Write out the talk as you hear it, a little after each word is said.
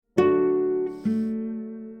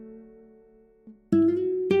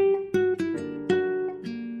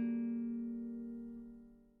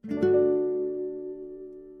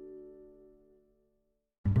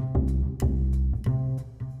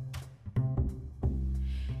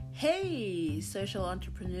Hey, social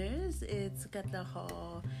entrepreneurs, it's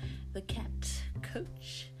Katalyst, the cat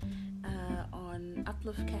coach on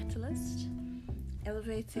UPLIFT Katalyst,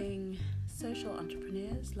 elevating social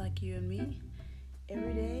entrepreneurs like you and me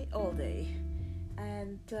every day, all day.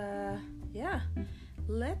 And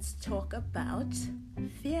let's talk about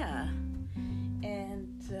fear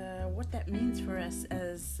and what that means for us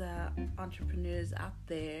as entrepreneurs out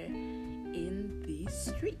there in the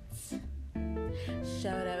streets.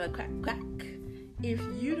 Shout out a quack quack. If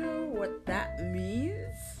you know what that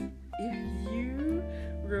means, if you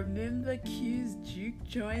remember Q's Juke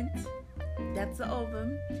Joint, that's the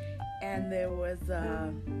album, and there was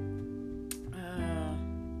a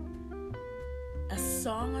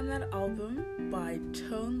song on that album by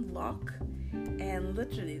Tone Lock, and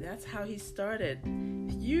literally that's how he started.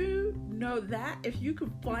 If you know that, if you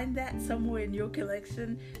could find that somewhere in your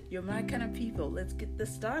collection, you're my kind of people. Let's get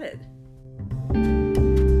this started.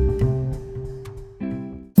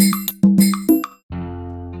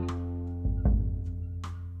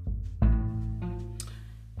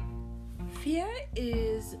 Fear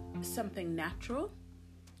is something natural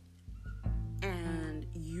and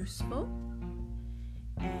useful,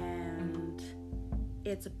 and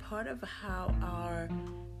it's a part of how our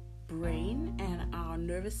brain and our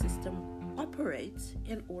nervous system operates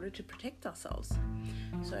in order to protect ourselves.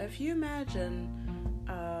 So if you imagine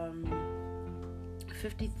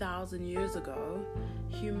 50,000 years ago,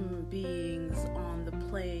 human beings on the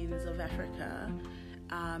plains of Africa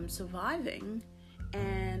surviving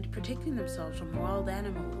and protecting themselves from wild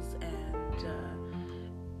animals and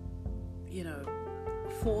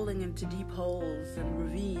falling into deep holes and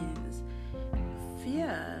ravines.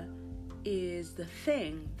 Fear is the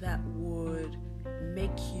thing that would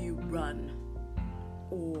make you run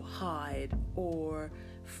or hide or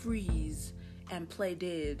freeze and play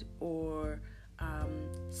dead, or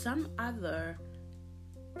some other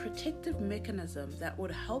protective mechanism that would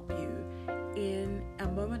help you in a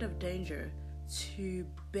moment of danger to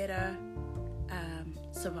better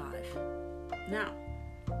survive. Now,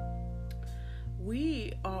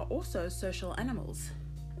 we are also social animals,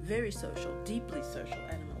 very social, deeply social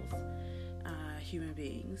animals, human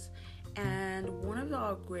beings, and one of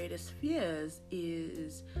our greatest fears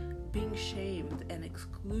is being shamed and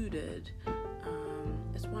excluded.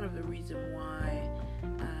 It's one of the reasons why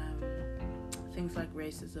things like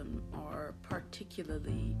racism are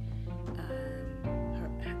particularly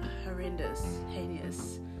horrendous,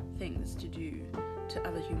 heinous things to do to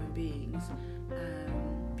other human beings,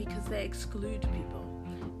 because they exclude people.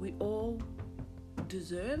 We all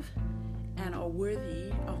deserve and are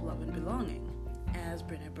worthy of love and belonging, as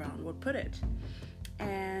Brené Brown would put it.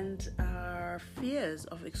 And our fears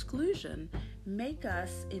of exclusion make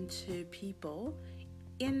us into people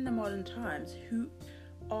in the modern times who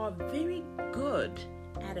are very good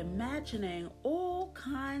at imagining all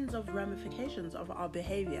kinds of ramifications of our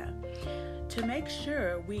behavior to make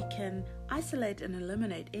sure we can isolate and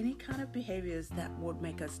eliminate any kind of behaviors that would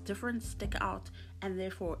make us different, stick out, and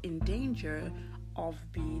therefore in danger of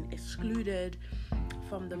being excluded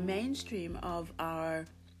from the mainstream of our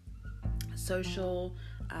social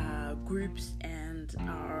groups and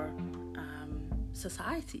our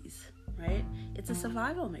societies, right? It's a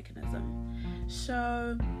survival mechanism.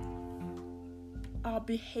 So our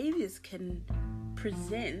behaviors can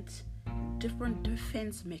present different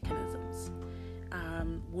defense mechanisms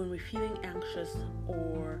when we're feeling anxious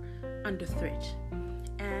or under threat.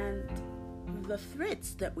 And the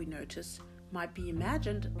threats that we notice might be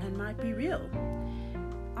imagined and might be real.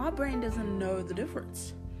 Our brain doesn't know the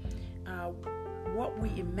difference. What we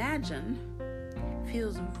imagine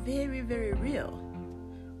feels very, very real.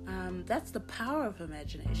 That's the power of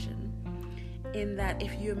imagination, in that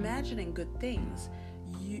if you're imagining good things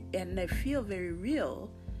and they feel very real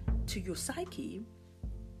to your psyche,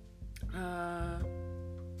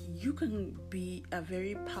 you can be a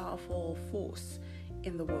very powerful force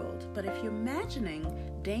in the world. But if you're imagining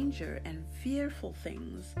danger and fearful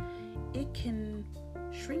things, it can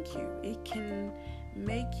shrink you. It can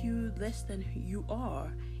make you less than who you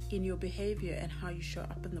are in your behavior and how you show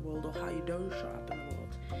up in the world or how you don't show up in the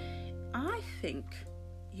world. I think,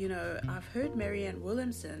 I've heard Marianne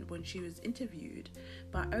Williamson, when she was interviewed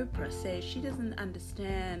by Oprah, say she doesn't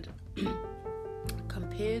understand,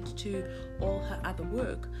 compared to all her other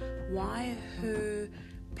work, why her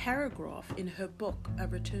paragraph in her book, A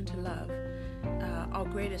Return to Love, Our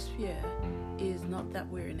Greatest Fear is Not That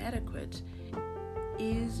We're Inadequate,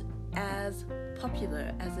 is as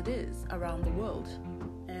popular as it is around the world,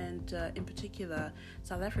 and in particular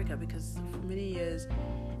South Africa, because for many years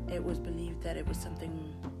it was believed that it was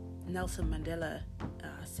something Nelson Mandela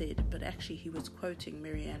said, but actually he was quoting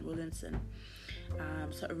Marianne Williamson.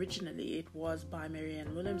 So originally it was by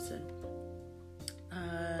Marianne Williamson.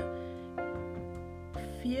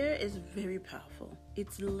 Fear is very powerful.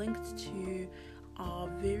 It's linked to our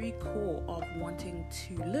very core of wanting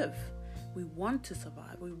to live. We want to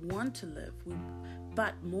survive. We want to live.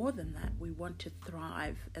 But more than that, we want to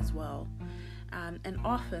thrive as well. And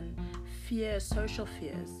often fear, social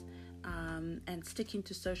fears, and sticking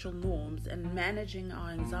to social norms and managing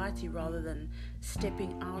our anxiety rather than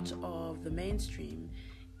stepping out of the mainstream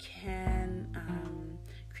can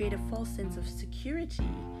create a false sense of security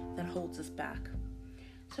that holds us back.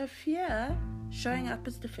 So fear, showing up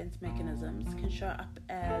as defense mechanisms, can show up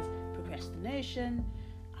as procrastination,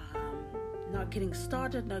 not getting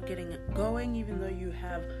started, not getting going, even though you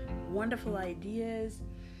have wonderful ideas,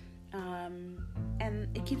 and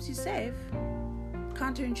it keeps you safe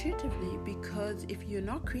counterintuitively, because if you're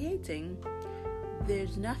not creating,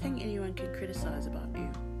 there's nothing anyone can criticize about you.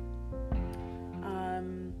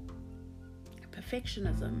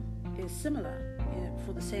 Perfectionism is similar,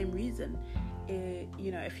 for the same reason.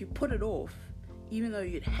 If you put it off, even though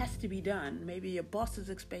it has to be done, maybe your boss is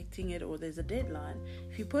expecting it or there's a deadline,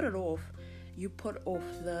 if you put it off, you put off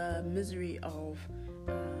the misery of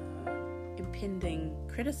impending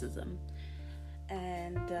criticism,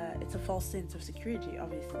 and it's a false sense of security,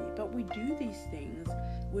 obviously. But we do these things,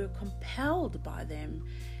 we're compelled by them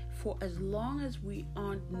for as long as we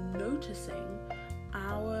aren't noticing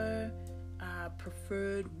our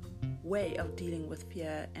preferred way of dealing with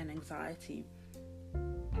fear and anxiety.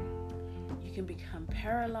 You can become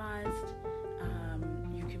paralyzed,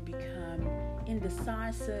 you can become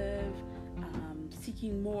indecisive,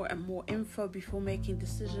 seeking more and more info before making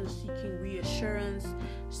decisions, seeking reassurance,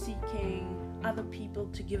 seeking other people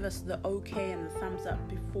to give us the okay and the thumbs up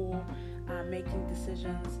before making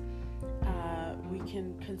decisions. We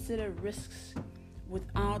can consider risks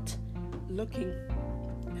without looking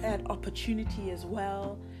at opportunity as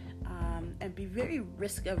well, and be very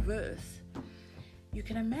risk averse. You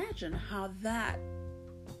can imagine how that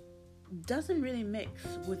doesn't really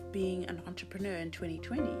mix with being an entrepreneur in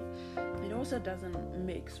 2020. It also doesn't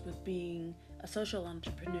mix with being a social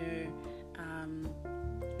entrepreneur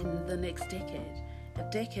in the next decade, a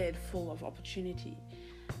decade full of opportunity.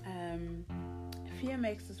 Fear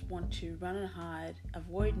makes us want to run and hide,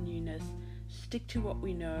 avoid newness, stick to what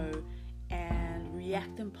we know, and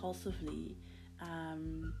react impulsively,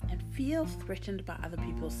 and feel threatened by other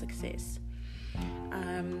people's success.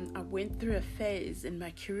 I went through a phase in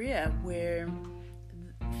my career where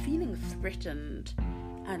feeling threatened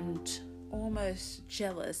and almost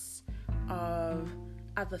jealous of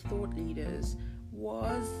other thought leaders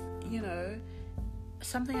was,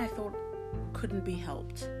 something I thought couldn't be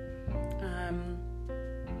helped.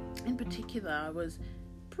 In particular, I was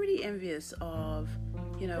pretty envious of,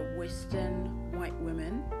 Western white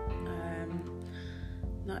women.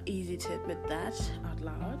 Not easy to admit that out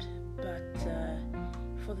loud, but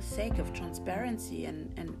for the sake of transparency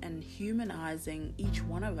and humanizing each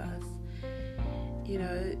one of us,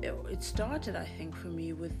 it started, I think, for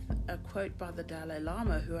me with a quote by the Dalai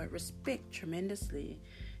Lama, who I respect tremendously,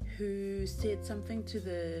 who said something to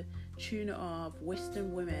the tune of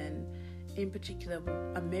Western women, in particular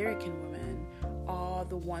American women, are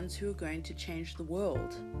the ones who are going to change the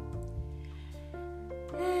world.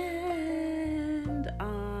 And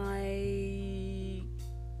I,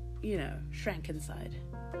 shrank inside,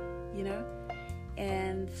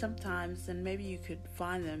 and sometimes, and maybe you could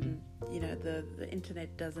find them, the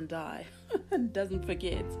internet doesn't die and doesn't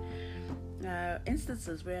forget,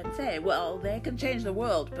 instances where I'd say, well, they can change the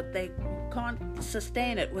world, but they can't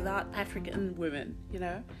sustain it without African women,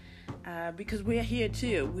 because we're here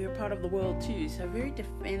too, we're part of the world too. So very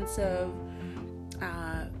defensive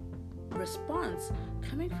response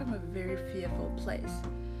coming from a very fearful place.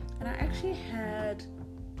 And I actually had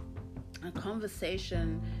a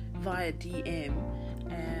conversation via DM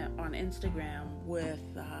on Instagram with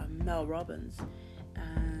Mel Robbins,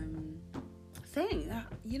 saying,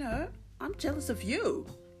 I'm jealous of you.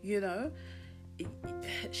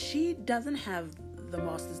 She doesn't have the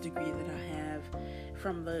master's degree that I have,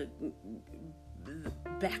 from the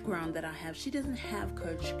background that I have. She doesn't have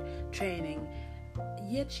coach training,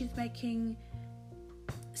 yet she's making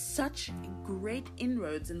such great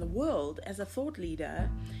inroads in the world as a thought leader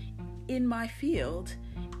in my field.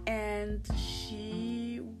 And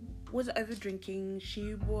she was over drinking,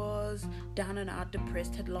 she was down and out,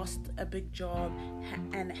 depressed, had lost a big job,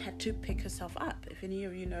 and had to pick herself up. If any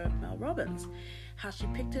of you know Mel Robbins, how she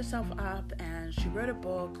picked herself up and she wrote a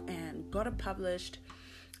book and got it published,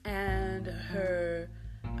 and her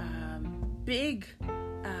big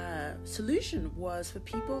solution was for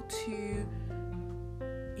people to,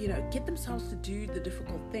 get themselves to do the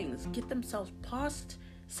difficult things, get themselves past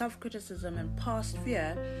self-criticism and past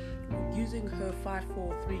fear, using her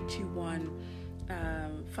 5-4-3-2-1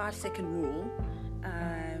 5-second rule.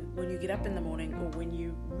 When you get up in the morning, or when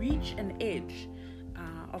you reach an edge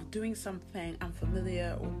of doing something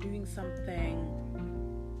unfamiliar, or doing something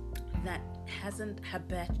that hasn't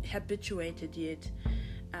habituated yet,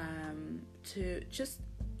 to just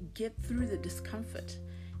get through the discomfort.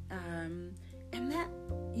 And that,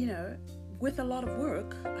 with a lot of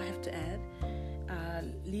work, I have to add,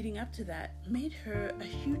 leading up to that, made her a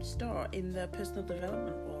huge star in the personal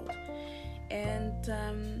development world. And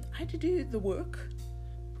I had to do the work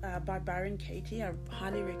by Byron Katie. I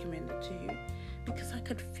highly recommend it to you, because I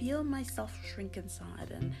could feel myself shrink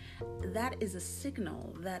inside, and that is a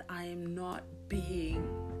signal that I am not being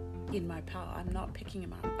in my power. I'm not picking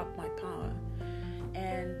up my power.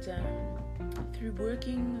 And through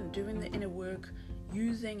working and doing the inner work,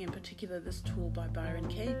 using in particular this tool by Byron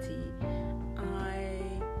Katie, I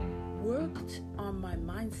worked on my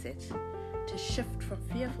mindset to shift from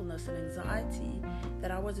fearfulness and anxiety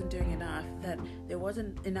that I wasn't doing enough, that there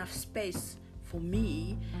wasn't enough space for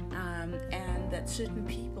me, and that certain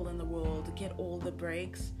people in the world get all the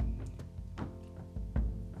breaks.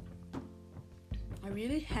 I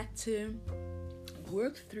really had to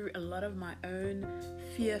work through a lot of my own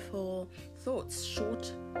fearful thoughts,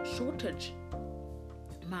 shortage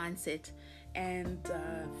mindset, and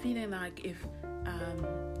feeling like if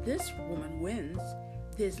this woman wins,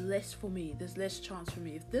 there's less for me, there's less chance for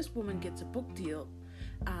me. If this woman gets a book deal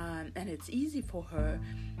and it's easy for her,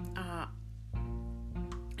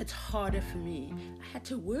 it's harder for me. I had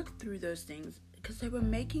to work through those things because they were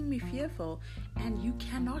making me fearful. And you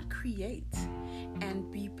cannot create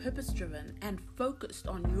and be purpose-driven and focused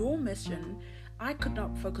on your mission. I could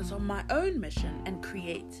not focus on my own mission and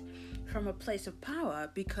create from a place of power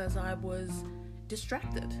because I was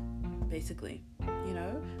distracted, basically.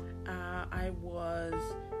 I was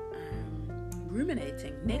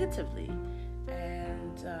ruminating negatively,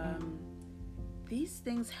 and these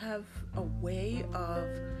things have a way of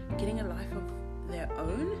getting a life of their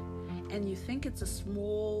own, and you think it's a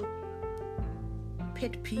small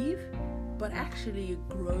pet peeve, but actually it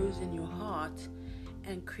grows in your heart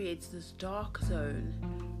and creates this dark zone,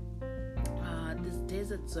 this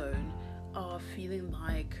desert zone of feeling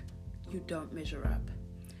like you don't measure up.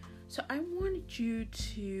 So I wanted you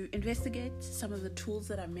to investigate some of the tools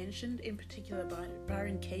that I mentioned, in particular by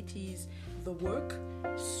Byron Katie's The Work,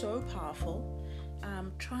 so powerful.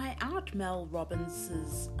 Try out Mel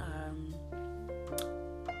Robbins'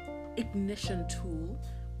 Ignition tool,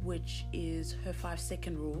 which is her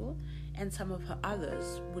 5-second rule, and some of her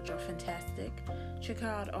others, which are fantastic. Check her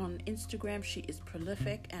out on Instagram. She is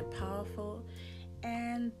prolific and powerful.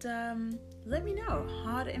 And let me know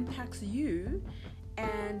how it impacts you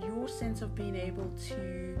and your sense of being able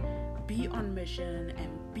to be on mission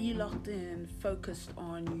and be locked in, focused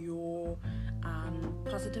on your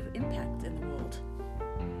positive impact in the world.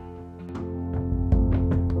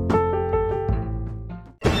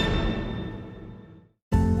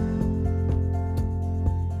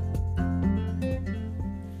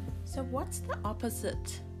 So what's the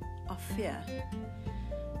opposite of fear?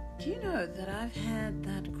 Do you know that I've had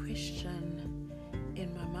that question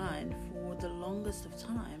in my mind for the longest of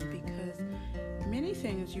time, because many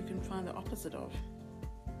things you can find the opposite of.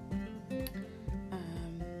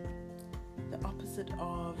 The opposite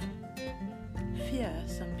of fear,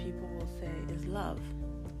 some people will say, is love.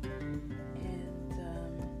 And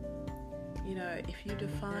if you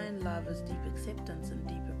define love as deep acceptance and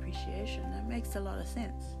deep appreciation, that makes a lot of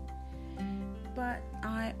sense. But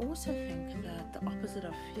I also think that the opposite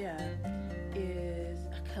of fear is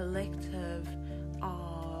a collective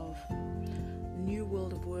of new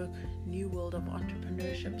world of work, new world of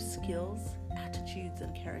entrepreneurship skills, attitudes,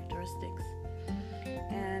 and characteristics.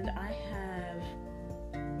 And I have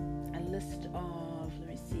a list of,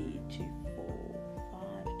 2, 4,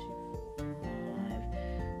 5.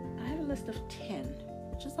 I have a list of 10,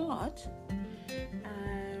 which is a lot.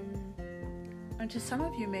 And to some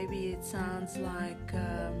of you, maybe it sounds like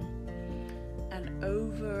an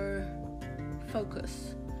over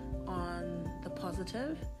focus on the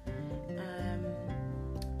positive.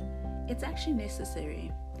 It's actually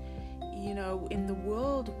necessary. In the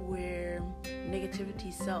world where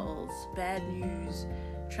negativity sells, bad news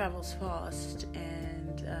travels fast,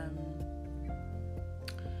 and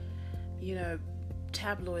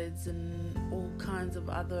tabloids and all kinds of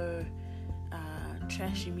other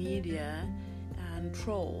trashy media and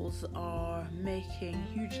trolls are making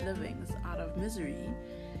huge livings out of misery.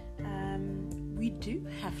 we do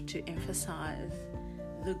have to emphasize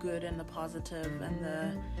the good and the positive and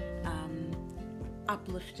the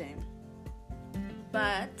uplifting.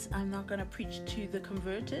 But I'm not going to preach to the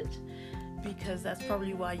converted, because that's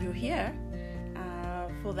probably why you're here,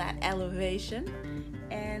 for that elevation.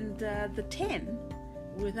 And the 10,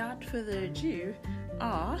 without further ado,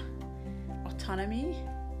 are autonomy,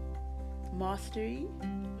 mastery,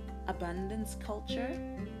 abundance culture,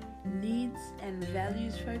 needs and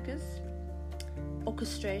values focus,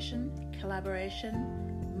 orchestration, collaboration,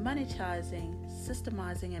 monetizing,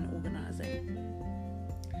 systemizing, and organizing.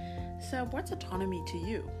 So what's autonomy to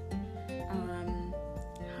you?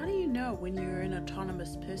 How do you know when you're an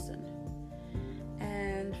autonomous person?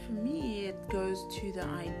 And for me, it goes to the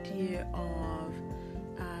idea of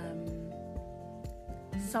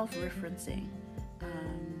self-referencing,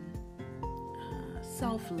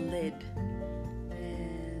 self-led,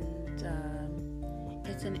 and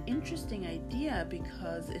it's an interesting idea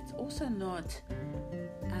because it's also not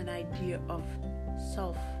an idea of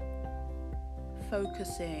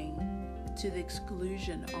self-focusing to the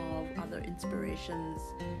exclusion of other inspirations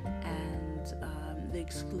and the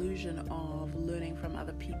exclusion of learning from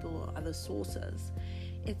other people or other sources.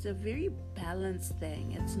 It's a very balanced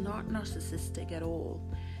thing. It's not narcissistic at all,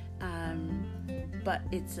 but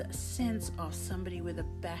it's a sense of somebody with a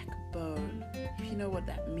backbone, if you know what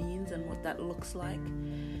that means and what that looks like.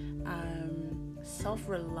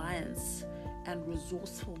 Self-reliance and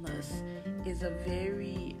resourcefulness is a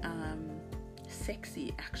very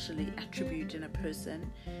sexy actually attribute in a person,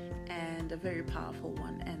 and a very powerful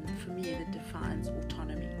one, and for me it defines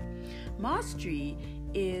autonomy. Mastery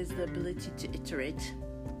is the ability to iterate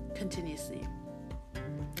continuously.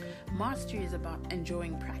 Mastery is about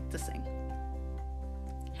enjoying practicing.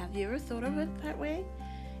 Have you ever thought of it that way?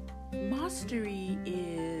 Mastery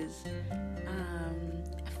is a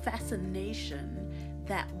fascination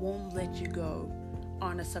that won't let you go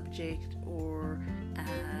on a subject or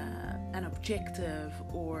an objective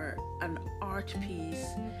or an art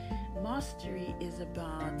piece. Mastery is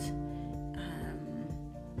about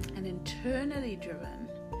an internally driven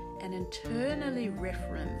and internally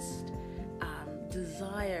referenced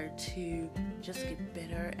desire to just get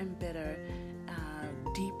better and better,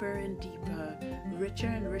 deeper and deeper, richer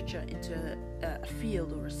and richer into a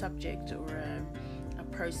field or a subject or a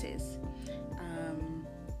process.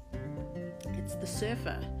 It's the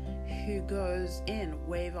surfer who goes in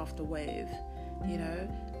wave after wave. You know,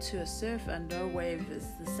 to a surfer, no wave is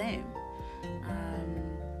the same.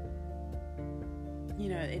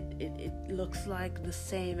 It looks like the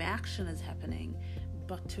same action is happening,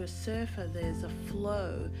 but to a surfer there's a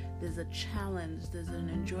flow, there's a challenge, there's an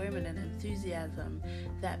enjoyment and enthusiasm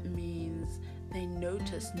that means they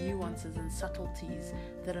notice nuances and subtleties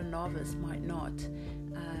that a novice might not.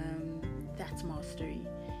 That's mastery.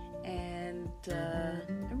 And I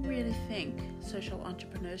really think social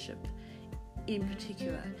entrepreneurship in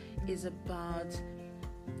particular is about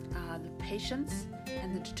the patience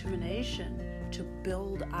and the determination to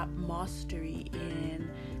build up mastery in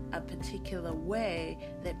a particular way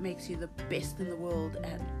that makes you the best in the world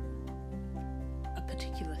at a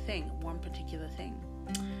particular thing, one particular thing.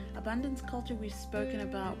 Abundance culture we've spoken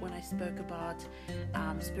about when I spoke about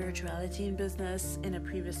spirituality in business in a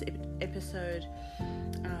previous episode.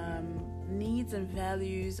 Needs and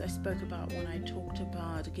values I spoke about when I talked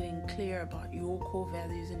about getting clear about your core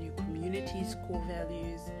values and your community's core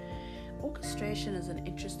values. Orchestration is an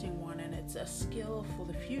interesting one, and it's a skill for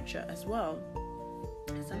the future as well.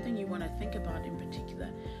 It's something you want to think about in particular,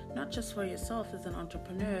 not just for yourself as an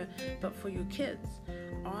entrepreneur, but for your kids.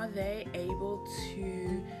 Are they able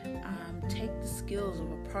to take the skills of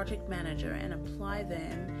a project manager and apply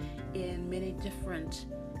them in many different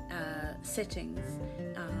settings,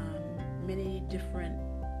 many different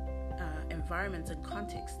environments and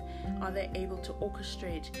contexts? Are they able to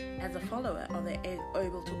orchestrate as a follower? Are they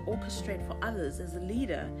able to orchestrate for others as a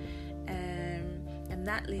leader? And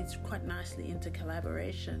that leads quite nicely into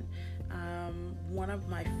collaboration. One of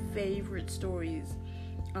my favorite stories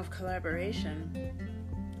of collaboration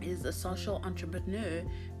is a social entrepreneur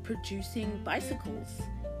producing bicycles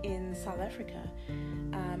in South Africa.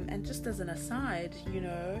 And just as an aside,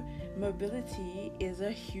 mobility is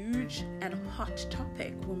a huge and hot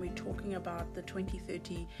topic when we're talking about the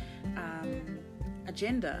 2030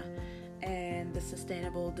 agenda and the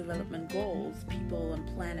Sustainable Development Goals, people and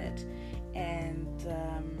planet. And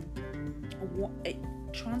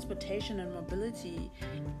transportation and mobility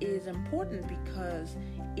is important because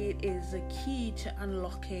it is a key to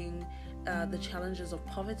unlocking the challenges of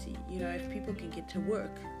poverty. If people can get to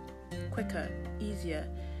work quicker, easier,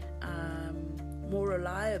 more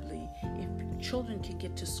reliably, if children can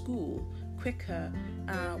get to school quicker,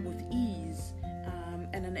 with ease,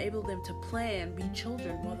 and enable them to play and be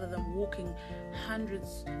children rather than walking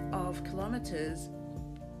hundreds of kilometers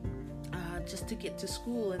just to get to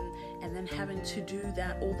school, and then having to do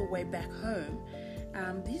that all the way back home.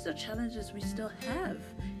 These are challenges we still have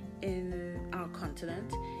in our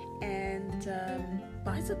continent, and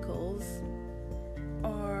bicycles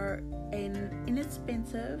are an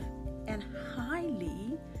inexpensive and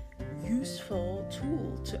highly useful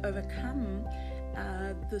tool to overcome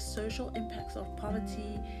the social impacts of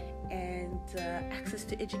poverty and access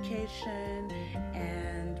to education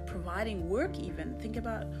and providing work even. Think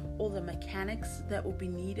about all the mechanics that would be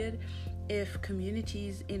needed if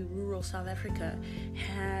communities in rural South Africa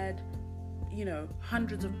had,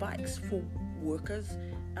 hundreds of bikes for workers,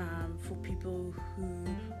 for people who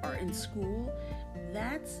are in school.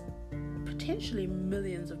 That's potentially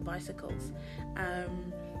millions of bicycles.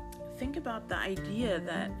 Think about the idea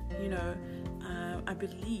that, I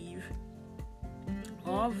believe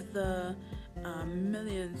of the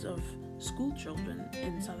millions of school children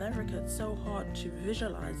in South Africa, it's so hard to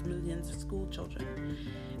visualize millions of school children.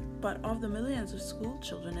 But of the millions of school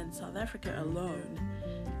children in South Africa alone,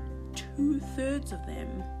 2/3 of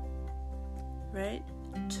them, right?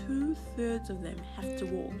 2/3 of them have to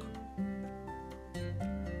walk.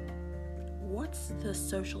 What's the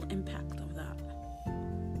social impact of that?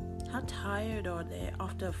 How tired are they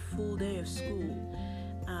after a full day of school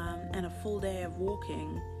and a full day of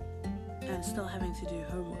walking and still having to do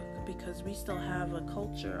homework? Because we still have a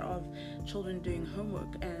culture of children doing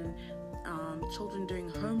homework and children doing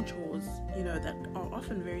home chores, that are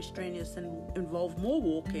often very strenuous and involve more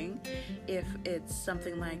walking if it's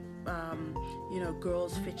something like,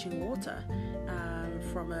 girls fetching water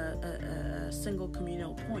from a single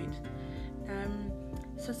communal point.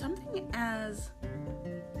 So something as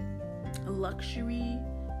a luxury,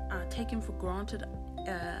 taken for granted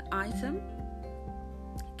item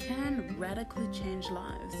can radically change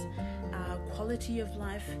lives. Quality of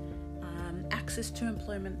life, access to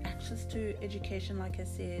employment, access to education, like I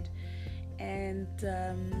said. And,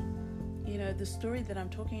 the story that I'm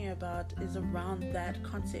talking about is around that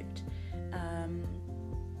concept.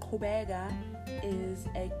 Qhubeka is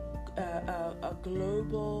a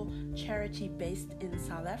global charity based in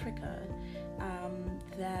South Africa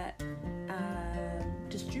that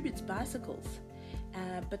distributes bicycles.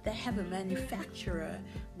 But they have a manufacturer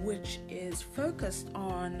which is focused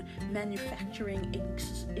on manufacturing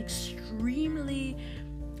extremely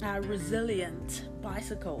resilient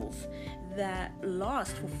bicycles that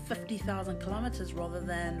last for 50,000 kilometers rather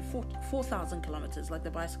than 4,000 kilometers, like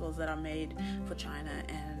the bicycles that are made for China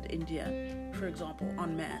and India, for example,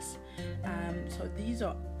 en masse. So these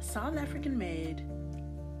are South African made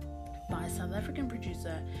by a South African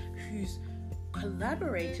producer who's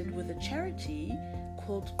collaborated with a charity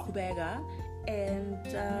called Qhubeka, and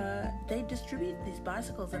they distribute these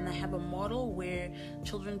bicycles, and they have a model where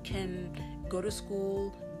children can go to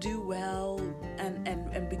school, do well,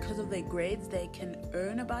 and because of their grades they can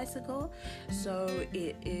earn a bicycle. So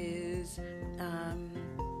it is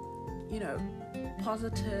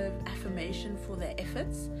positive affirmation for their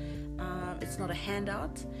efforts. It's not a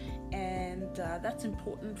handout, and that's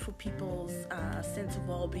important for people's sense of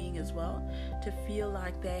well-being as well, to feel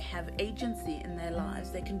like they have agency in their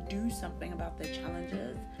lives, they can do something about their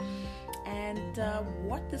challenges. And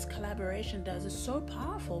what this collaboration does is so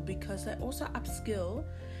powerful, because they also upskill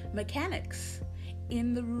mechanics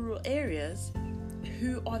in the rural areas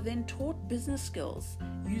who are then taught business skills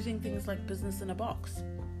using things like business in a box.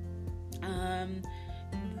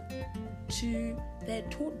 They're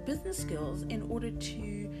taught business skills in order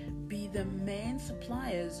to be the main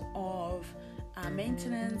suppliers of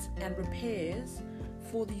maintenance and repairs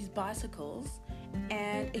for these bicycles,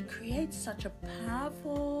 and it creates such a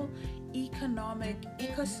powerful economic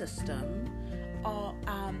ecosystem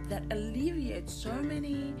that alleviates so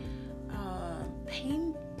many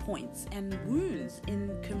pain points and wounds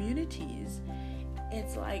in communities.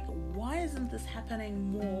 It's like, why isn't this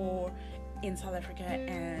happening more in South Africa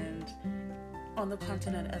and on the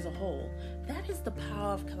continent as a whole? That is the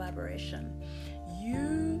power of collaboration.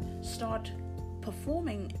 You start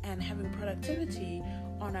performing and having productivity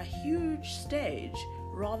on a huge stage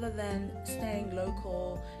rather than staying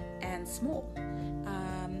local and small.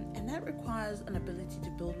 And that requires an ability to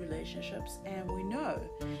build relationships. And we know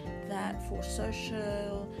that for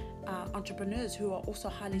social entrepreneurs who are also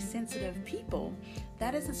highly sensitive people,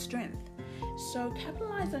 that is a strength. So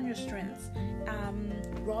capitalize on your strengths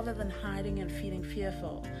rather than hiding and feeling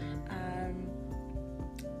fearful.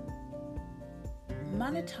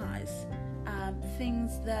 Monetize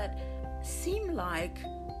things that seem like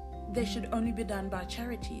they should only be done by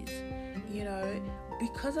charities. You know,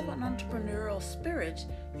 because of an entrepreneurial spirit,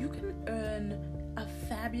 you can earn a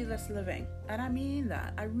fabulous living. And I mean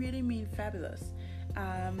that. I really mean fabulous.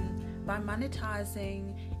 By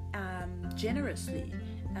monetizing generously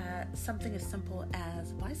something as simple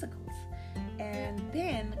as bicycles. And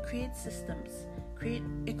then create systems, create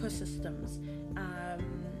ecosystems,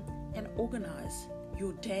 and organize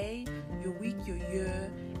your day, your week, your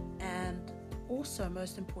year, and also,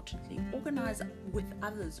 most importantly, organize with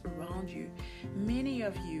others around you. Many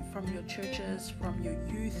of you from your churches, from your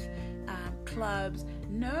youth clubs,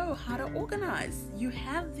 know how to organize. You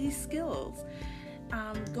have these skills.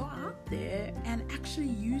 Go out there and actually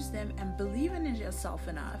use them and believe in yourself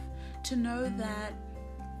enough to know that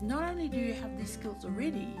not only do you have these skills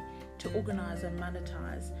already to organize and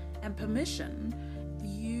monetize and permission,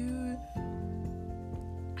 you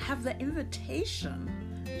have the invitation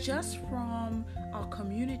just from our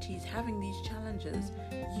communities having these challenges.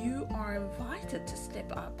 You are invited to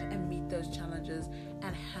step up and meet those challenges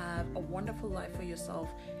and have a wonderful life for yourself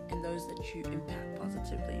and those that you impact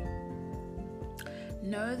positively.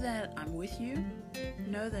 Know that I'm with you.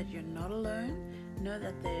 Know that you're not alone. Know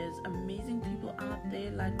that there's amazing people out there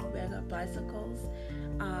like Kubega Bicycles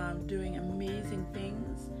doing amazing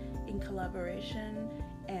things in collaboration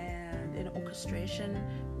and in orchestration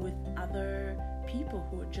with other people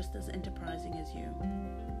who are just as enterprising as you.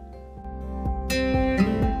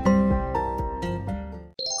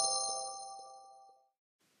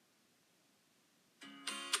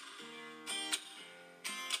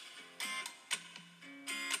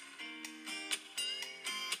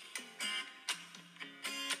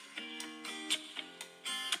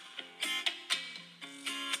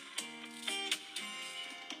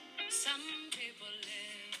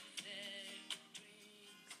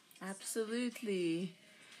 Absolutely.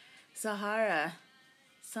 Zahara,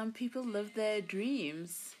 some people live their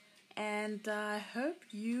dreams, and I hope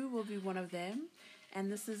you will be one of them.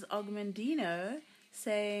 And this is Ogmandino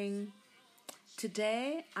saying,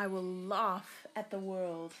 today I will laugh at the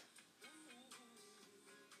world.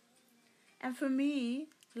 And for me,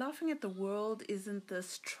 laughing at the world isn't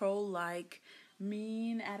this troll-like,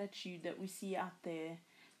 mean attitude that we see out there.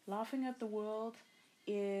 Laughing at the world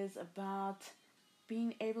is about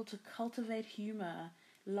being able to cultivate humor,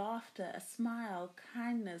 laughter, a smile,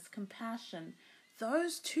 kindness, compassion.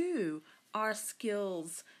 Those too are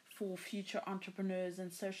skills for future entrepreneurs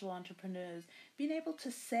and social entrepreneurs. Being able to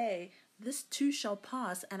say, this too shall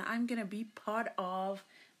pass, and I'm going to be part of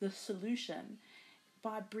the solution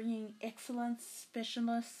by bringing excellence,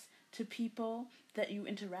 specialists to people that you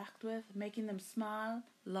interact with, making them smile,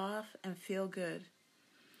 laugh, and feel good.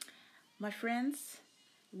 My friends,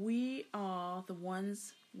 we are the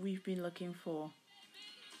ones we've been looking for.